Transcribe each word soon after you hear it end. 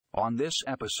On this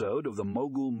episode of the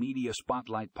Mogul Media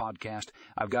Spotlight podcast,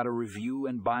 I've got a review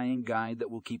and buying guide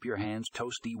that will keep your hands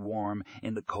toasty warm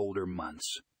in the colder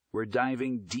months. We're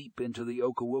diving deep into the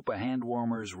OCOOPA hand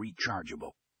warmers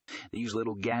Rechargeable. These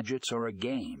little gadgets are a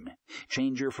game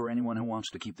changer for anyone who wants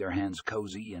to keep their hands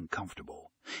cozy and comfortable.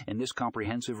 In this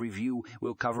comprehensive review,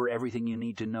 we'll cover everything you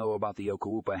need to know about the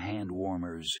OCOOPA hand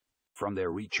warmers. From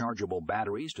their rechargeable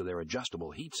batteries to their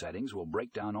adjustable heat settings, we'll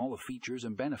break down all the features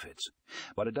and benefits.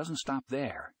 But it doesn't stop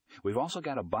there. We've also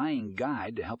got a buying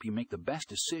guide to help you make the best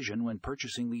decision when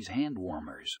purchasing these hand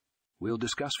warmers. We'll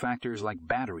discuss factors like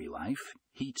battery life,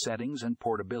 heat settings, and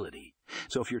portability.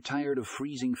 So if you're tired of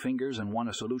freezing fingers and want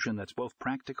a solution that's both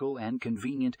practical and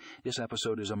convenient, this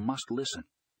episode is a must-listen.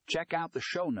 Check out the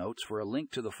show notes for a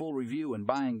link to the full review and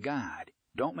buying guide.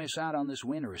 Don't miss out on this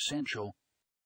winter essential.